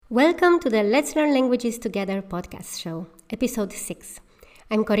Welcome to the Let's Learn Languages Together podcast show, Episode 6.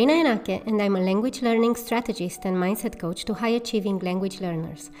 I'm Corina Enake and I'm a language learning strategist and mindset coach to high-achieving language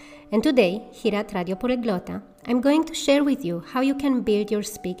learners. And today, here at Radio Poliglota, I'm going to share with you how you can build your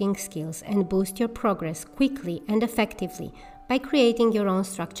speaking skills and boost your progress quickly and effectively by creating your own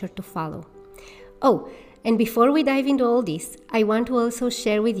structure to follow. Oh, and before we dive into all this, I want to also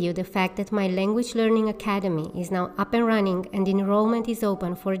share with you the fact that my Language Learning Academy is now up and running and enrollment is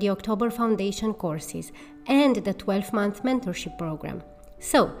open for the October Foundation courses and the 12-month mentorship program.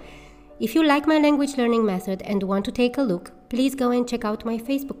 So, if you like my language learning method and want to take a look, please go and check out my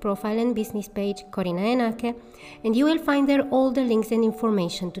Facebook profile and business page, Corina Enake, and you will find there all the links and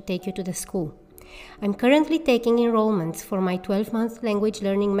information to take you to the school. I'm currently taking enrollments for my 12-month language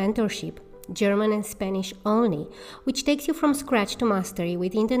learning mentorship, German and Spanish only, which takes you from scratch to mastery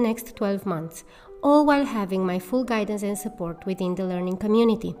within the next 12 months, all while having my full guidance and support within the learning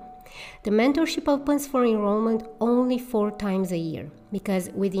community. The mentorship opens for enrollment only 4 times a year, because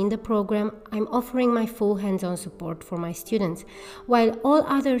within the program I'm offering my full hands-on support for my students, while all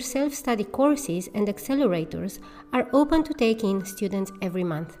other self-study courses and accelerators are open to take in students every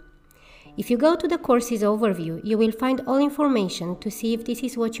month. If you go to the courses overview, you will find all information to see if this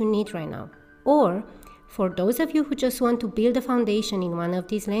is what you need right now. Or, for those of you who just want to build a foundation in one of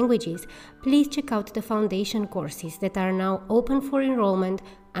these languages, please check out the foundation courses that are now open for enrollment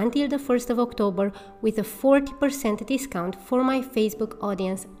until the 1st of October with a 40% discount for my Facebook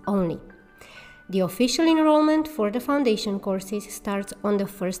audience only. The official enrollment for the foundation courses starts on the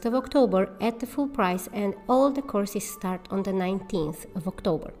 1st of October at the full price, and all the courses start on the 19th of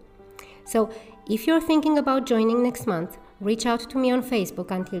October. So, if you're thinking about joining next month, reach out to me on Facebook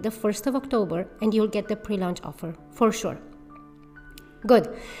until the 1st of October and you'll get the pre-launch offer, for sure.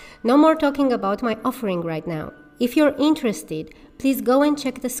 Good. No more talking about my offering right now. If you're interested, please go and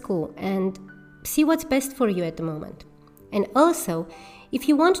check the school and see what's best for you at the moment. And also, if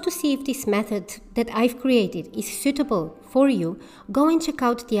you want to see if this method that I've created is suitable for you, go and check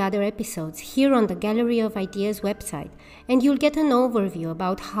out the other episodes here on the Gallery of Ideas website, and you'll get an overview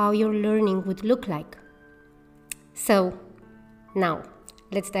about how your learning would look like. So, now,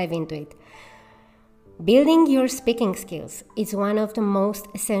 let's dive into it. Building your speaking skills is one of the most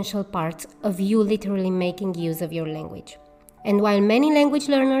essential parts of you literally making use of your language. And while many language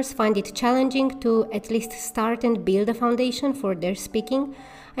learners find it challenging to at least start and build a foundation for their speaking,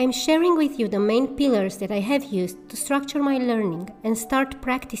 I'm sharing with you the main pillars that I have used to structure my learning and start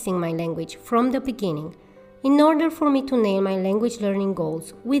practicing my language from the beginning in order for me to nail my language learning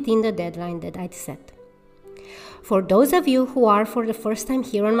goals within the deadline that I'd set. For those of you who are for the first time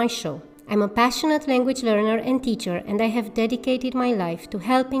here on my show, I'm a passionate language learner and teacher, and I have dedicated my life to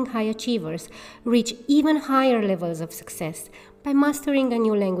helping high achievers reach even higher levels of success by mastering a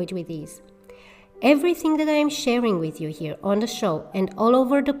new language with ease. Everything that I am sharing with you here on the show and all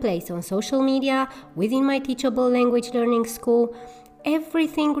over the place on social media, within my Teachable Language Learning School,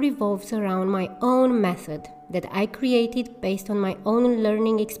 everything revolves around my own method that I created based on my own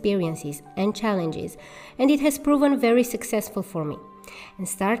learning experiences and challenges, and it has proven very successful for me. And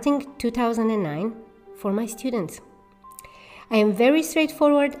starting 2009 for my students. I am very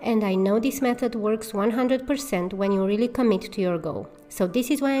straightforward, and I know this method works 100% when you really commit to your goal. So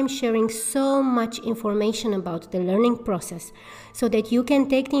this is why I'm sharing so much information about the learning process, so that you can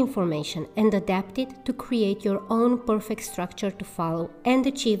take the information and adapt it to create your own perfect structure to follow and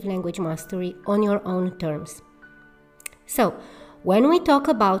achieve language mastery on your own terms. So, when we talk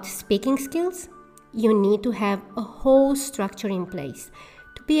about speaking skills, you need to have a whole structure in place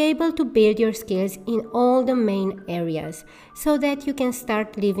to be able to build your skills in all the main areas so that you can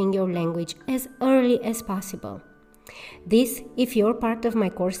start living your language as early as possible. This, if you're part of my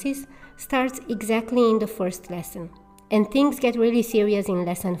courses, starts exactly in the first lesson, and things get really serious in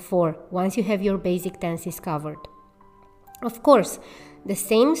lesson 4 once you have your basic tenses covered. Of course, the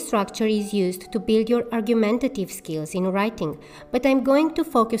same structure is used to build your argumentative skills in writing, but I'm going to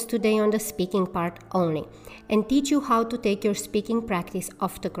focus today on the speaking part only and teach you how to take your speaking practice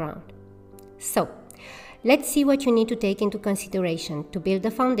off the ground. So, let's see what you need to take into consideration to build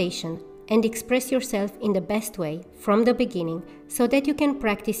a foundation and express yourself in the best way from the beginning so that you can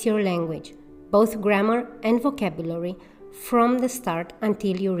practice your language, both grammar and vocabulary, from the start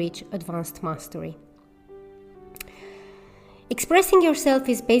until you reach advanced mastery. Expressing yourself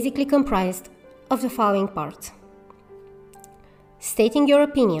is basically comprised of the following parts. Stating your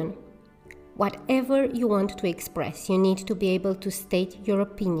opinion. Whatever you want to express, you need to be able to state your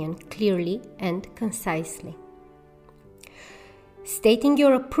opinion clearly and concisely. Stating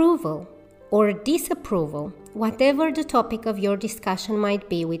your approval or disapproval, whatever the topic of your discussion might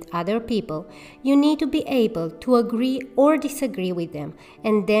be with other people, you need to be able to agree or disagree with them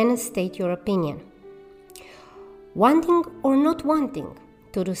and then state your opinion. Wanting or not wanting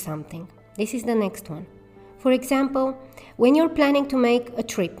to do something. This is the next one. For example, when you're planning to make a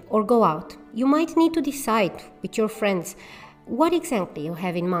trip or go out, you might need to decide with your friends what exactly you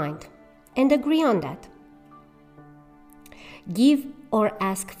have in mind and agree on that. Give or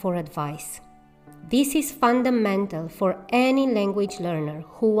ask for advice. This is fundamental for any language learner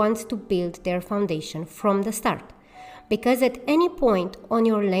who wants to build their foundation from the start, because at any point on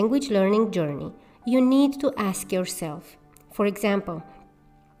your language learning journey, you need to ask yourself. For example,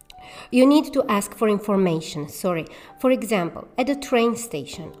 you need to ask for information, for example, at a train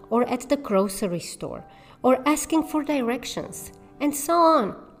station or at the grocery store, or asking for directions, and so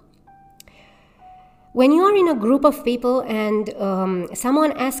on. When you are in a group of people and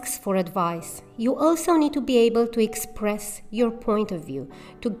someone asks for advice, you also need to be able to express your point of view,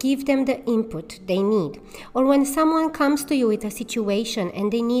 to give them the input they need. Or when someone comes to you with a situation and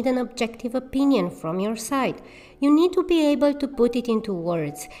they need an objective opinion from your side, you need to be able to put it into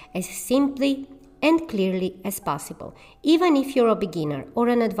words as simply and clearly as possible, even if you're a beginner or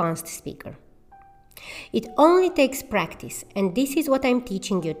an advanced speaker. It only takes practice, and this is what I'm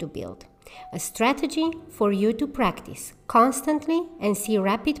teaching you to build. A strategy for you to practice constantly and see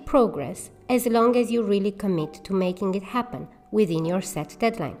rapid progress as long as you really commit to making it happen within your set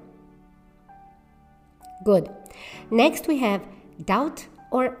deadline. Good. Next we have doubt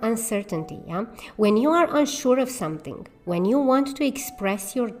or uncertainty. When you are unsure of something, when you want to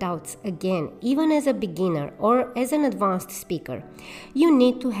express your doubts again, even as a beginner or as an advanced speaker, you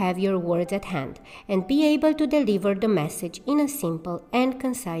need to have your words at hand and be able to deliver the message in a simple and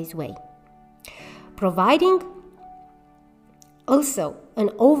concise way. Providing also an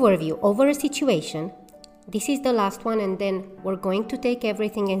overview over a situation. This is the last one, and then we're going to take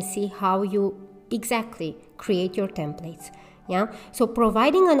everything and see how you exactly create your templates. So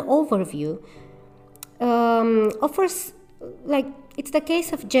providing an overview offers, it's the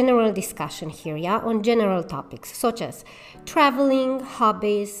case of general discussion here, on general topics such as traveling,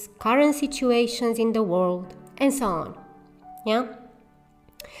 hobbies, current situations in the world, and so on.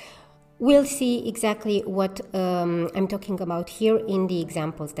 We'll see exactly what I'm talking about here in the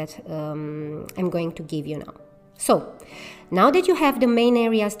examples that I'm going to give you now. So, now that you have the main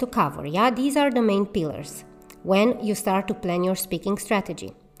areas to cover, these are the main pillars when you start to plan your speaking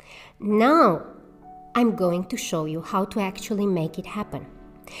strategy. Now, I'm going to show you how to actually make it happen.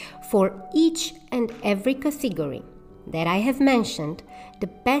 For each and every category that I have mentioned, the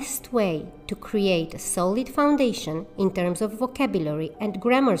best way to create a solid foundation in terms of vocabulary and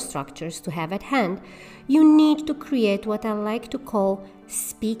grammar structures to have at hand, you need to create what I like to call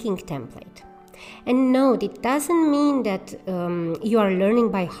speaking template. And no, it doesn't mean that you are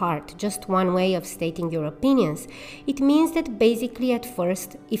learning by heart just one way of stating your opinions. It means that basically at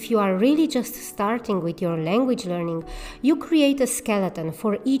first, if you are really just starting with your language learning, you create a skeleton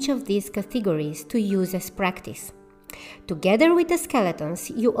for each of these categories to use as practice. Together with the skeletons,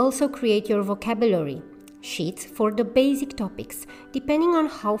 you also create your vocabulary sheets for the basic topics, depending on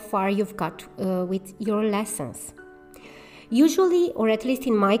how far you've got with your lessons. Usually, or at least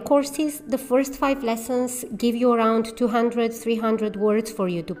in my courses, the first 5 lessons give you around 200-300 words for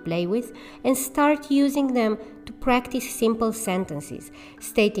you to play with and start using them to practice simple sentences,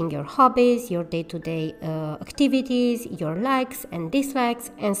 stating your hobbies, your day-to-day activities, your likes and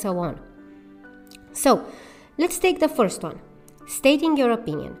dislikes, and so on. So, let's take the first one, stating your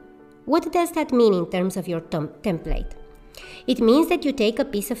opinion. What does that mean in terms of your template? It means that you take a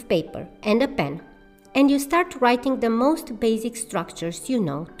piece of paper and a pen and you start writing the most basic structures you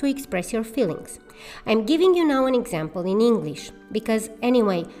know to express your feelings. I'm giving you now an example in English because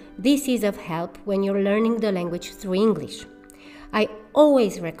anyway, this is of help when you're learning the language through English. I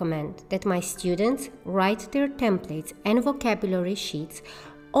always recommend that my students write their templates and vocabulary sheets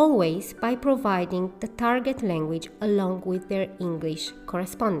always by providing the target language along with their English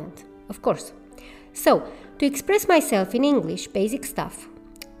correspondent, of course. So, to express myself in English, basic stuff,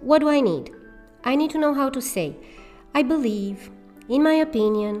 what do I need? I need to know how to say, I believe, in my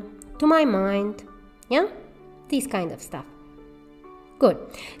opinion, to my mind, this kind of stuff. Good.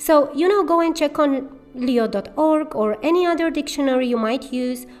 So, go and check on leo.org or any other dictionary you might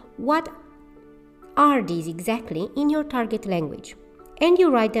use. What are these exactly in your target language? And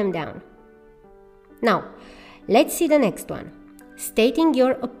you write them down. Now, let's see the next one. Stating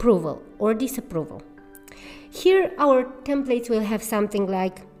your approval or disapproval. Here, our templates will have something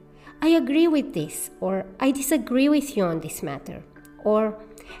like, I agree with this, or I disagree with you on this matter, or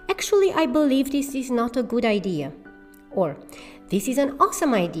Actually, I believe this is not a good idea. Or, this is an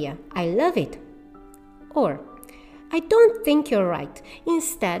awesome idea. I love it. Or, I don't think you're right.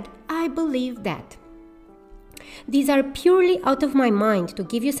 Instead, I believe that. These are purely out of my mind to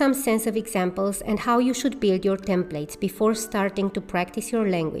give you some sense of examples and how you should build your templates before starting to practice your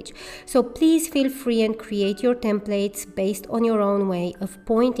language. So please feel free and create your templates based on your own way of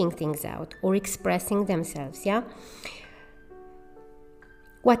pointing things out or expressing themselves, yeah?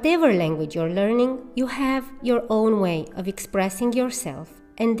 Whatever language you're learning, you have your own way of expressing yourself,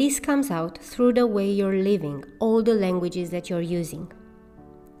 and this comes out through the way you're living all the languages that you're using.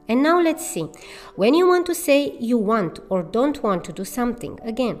 And now let's see, when you want to say you want or don't want to do something,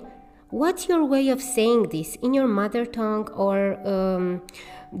 again, what's your way of saying this in your mother tongue or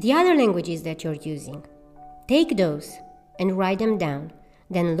the other languages that you're using? Take those and write them down,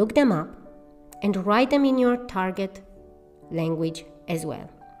 then look them up and write them in your target language as well.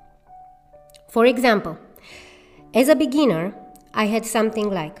 For example, as a beginner, I had something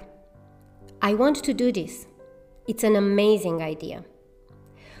like, I want to do this. It's an amazing idea.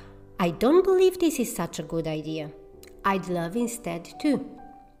 I don't believe this is such a good idea. I'd love instead to.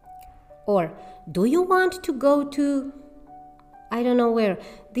 Or, do you want to go to, I don't know where,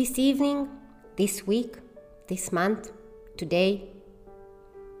 this evening, this week, this month, today,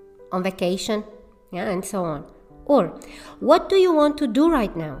 on vacation, yeah, and so on. Or, what do you want to do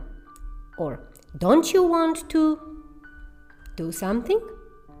right now? Or, don't you want to do something?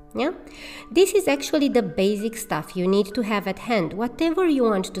 Yeah? This is actually the basic stuff you need to have at hand, whatever you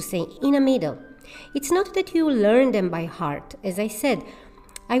want to say in the middle. It's not that you learn them by heart. As I said,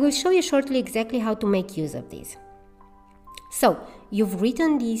 I will show you shortly exactly how to make use of these. So, you've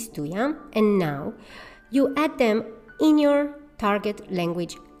written these two, yeah? And now, you add them in your target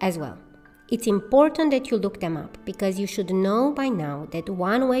language as well. It's important that you look them up because you should know by now that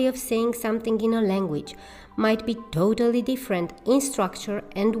one way of saying something in a language might be totally different in structure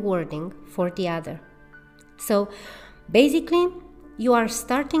and wording for the other. So basically, you are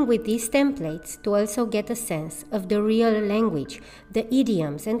starting with these templates to also get a sense of the real language, the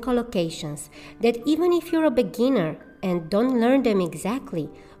idioms and collocations that even if you're a beginner and don't learn them exactly,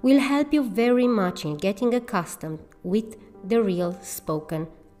 will help you very much in getting accustomed with the real spoken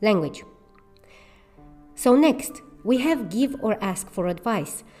language. So next, we have give or ask for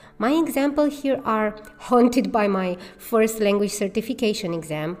advice. My example here are haunted by my first language certification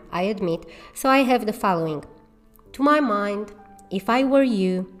exam, I admit, so I have the following. To my mind, if I were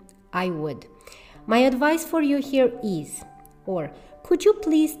you, I would. My advice for you here is, or could you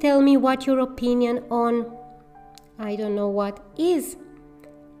please tell me what your opinion on, I don't know what, is?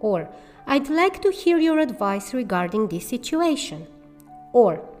 Or I'd like to hear your advice regarding this situation.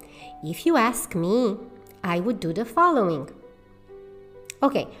 Or if you ask me, I would do the following.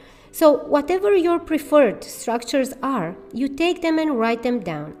 Okay, so whatever your preferred structures are, you take them and write them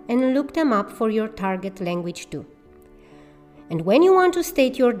down and look them up for your target language too. And when you want to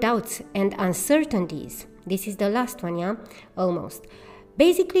state your doubts and uncertainties, this is the last one, yeah? Almost.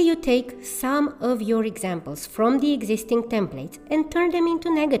 Basically, you take some of your examples from the existing templates and turn them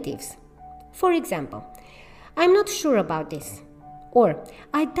into negatives. For example, I'm not sure about this. Or,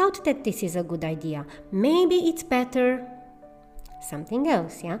 I doubt that this is a good idea. Maybe it's better something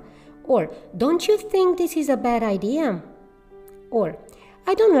else, yeah? Or, don't you think this is a bad idea? Or,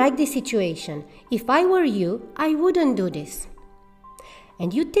 I don't like this situation. If I were you, I wouldn't do this.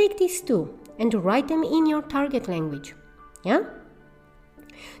 And you take these two and write them in your target language, yeah?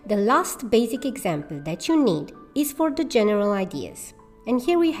 The last basic example that you need is for the general ideas. And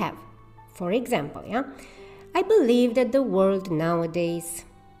here we have, for example, yeah? I believe that the world nowadays,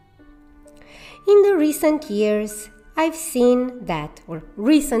 in the recent years, I've seen that, or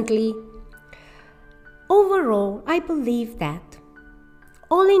recently, overall, I believe that,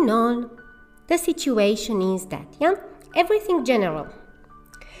 all in all, the situation is that, yeah? Everything general.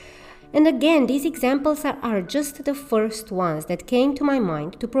 And again, these examples are just the first ones that came to my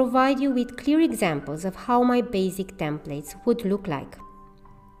mind to provide you with clear examples of how my basic templates would look like.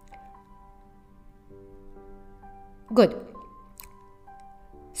 Good.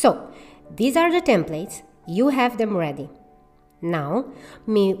 So, these are the templates. You have them ready. Now,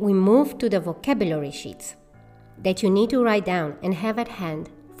 we move to the vocabulary sheets that you need to write down and have at hand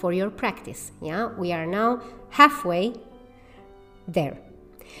for your practice. Yeah, we are now halfway there.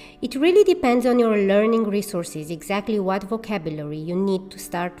 It really depends on your learning resources exactly what vocabulary you need to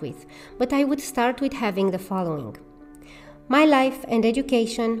start with, but I would start with having the following: my life and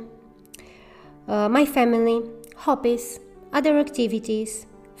education, my family, hobbies, other activities,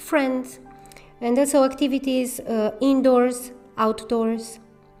 friends, and also activities indoors, outdoors,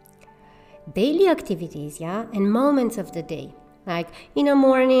 daily activities, yeah, and moments of the day, like in the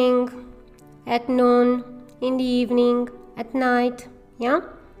morning, at noon, in the evening, at night, yeah?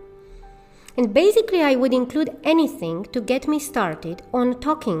 And basically I would include anything to get me started on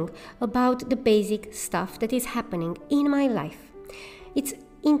talking about the basic stuff that is happening in my life. It's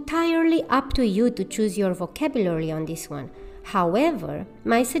entirely up to you to choose your vocabulary on this one. However,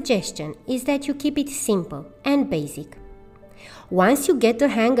 my suggestion is that you keep it simple and basic. Once you get the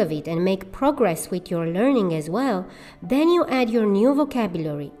hang of it and make progress with your learning as well, then you add your new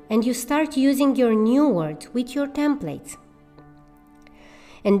vocabulary and you start using your new words with your templates.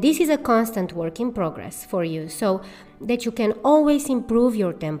 And this is a constant work in progress for you, so that you can always improve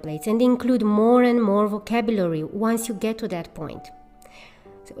your templates and include more and more vocabulary once you get to that point.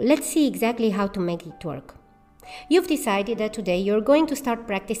 So let's see exactly how to make it work. You've decided that today you're going to start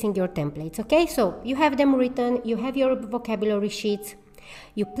practicing your templates, okay? So you have them written, you have your vocabulary sheets,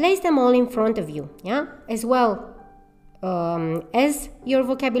 you place them all in front of you, yeah? As well as your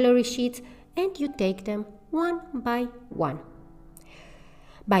vocabulary sheets, and you take them one by one.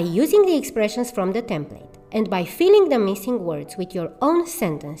 By using the expressions from the template and by filling the missing words with your own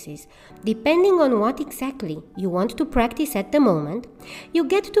sentences, depending on what exactly you want to practice at the moment, you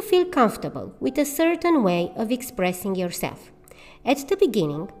get to feel comfortable with a certain way of expressing yourself. At the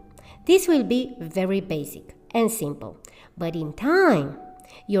beginning, this will be very basic and simple, but in time,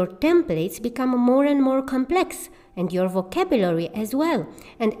 your templates become more and more complex, and your vocabulary as well.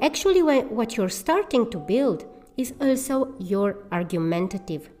 And actually, what you're starting to build is also your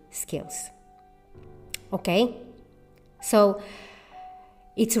argumentative skills. Okay? So,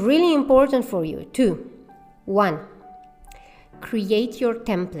 it's really important for you to, 1, create your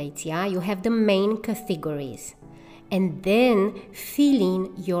templates, yeah? You have the main categories. And then fill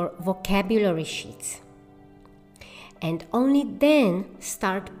in your vocabulary sheets. And only then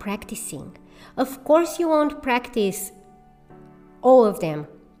start practicing. Of course, you won't practice all of them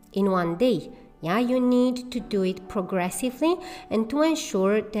in one day. Yeah, you need to do it progressively and to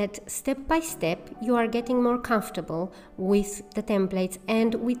ensure that step by step you are getting more comfortable with the templates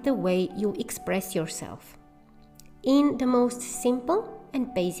and with the way you express yourself. In the most simple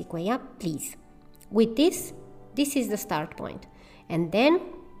and basic way, yeah, please. With this is the start point. And then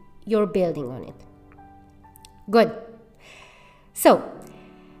you're building on it. Good. So,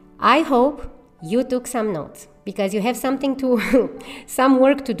 I hope you took some notes, because you have some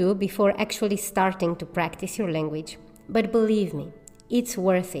work to do before actually starting to practice your language. But believe me, it's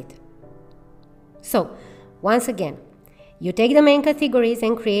worth it. So, once again, you take the main categories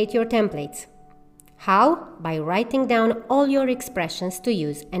and create your templates. How? By writing down all your expressions to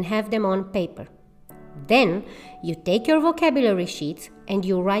use and have them on paper. Then, you take your vocabulary sheets and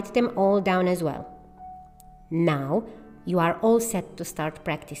you write them all down as well. Now, you are all set to start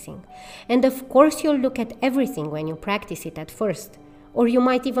practicing. And of course, you'll look at everything when you practice it at first. Or you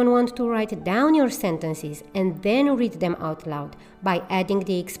might even want to write down your sentences and then read them out loud by adding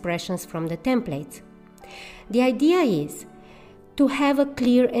the expressions from the templates. The idea is to have a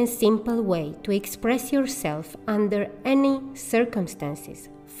clear and simple way to express yourself under any circumstances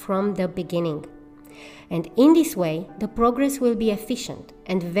from the beginning. And in this way, the progress will be efficient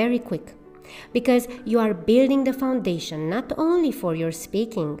and very quick, because you are building the foundation not only for your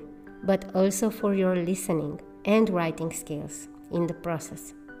speaking, but also for your listening and writing skills in the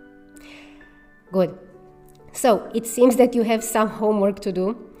process. Good. So, it seems that you have some homework to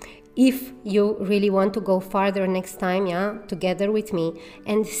do if you really want to go farther next time, yeah, together with me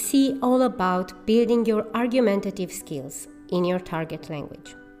and see all about building your argumentative skills in your target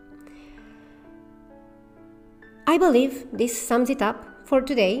language. I believe this sums it up. For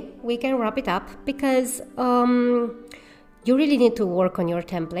today, we can wrap it up because you really need to work on your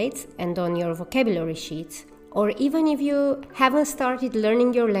templates and on your vocabulary sheets. Or even if you haven't started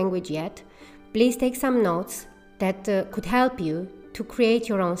learning your language yet, please take some notes that could help you to create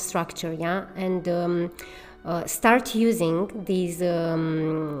your own structure, yeah, and start using these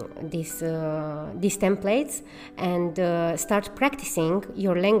templates and start practicing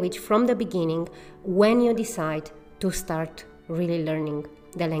your language from the beginning when you decide to start really learning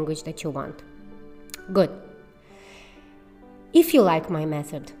the language that you want. Good. If you like my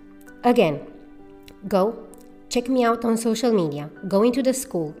method, again, go check me out on social media, go into the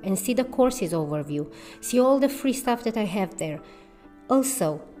school and see the courses overview, see all the free stuff that I have there.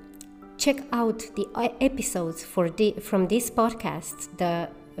 Also, check out the episodes from this podcast, the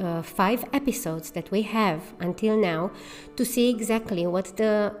 5 episodes that we have until now, to see exactly what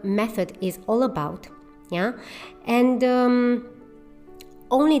the method is all about. Yeah, and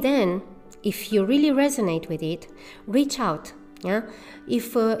only then, if you really resonate with it, reach out Yeah,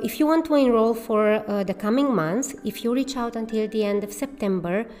 if you want to enroll for the coming months, if you reach out until the end of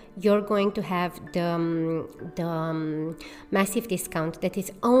September, you're going to have the massive discount that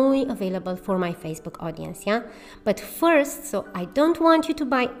is only available for my Facebook audience. Yeah, but first, so I don't want you to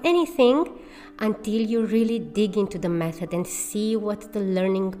buy anything until you really dig into the method and see what the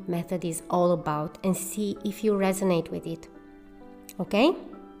learning method is all about and see if you resonate with it. Okay?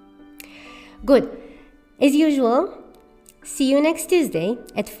 Good. As usual, see you next Tuesday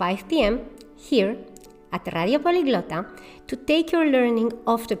at 5 p.m. here at Radio Polyglotta to take your learning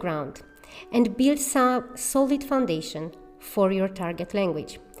off the ground and build some solid foundation for your target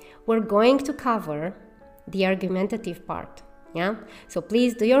language. We're going to cover the argumentative part. Yeah? So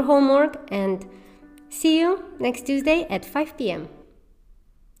please do your homework and see you next Tuesday at 5 p.m.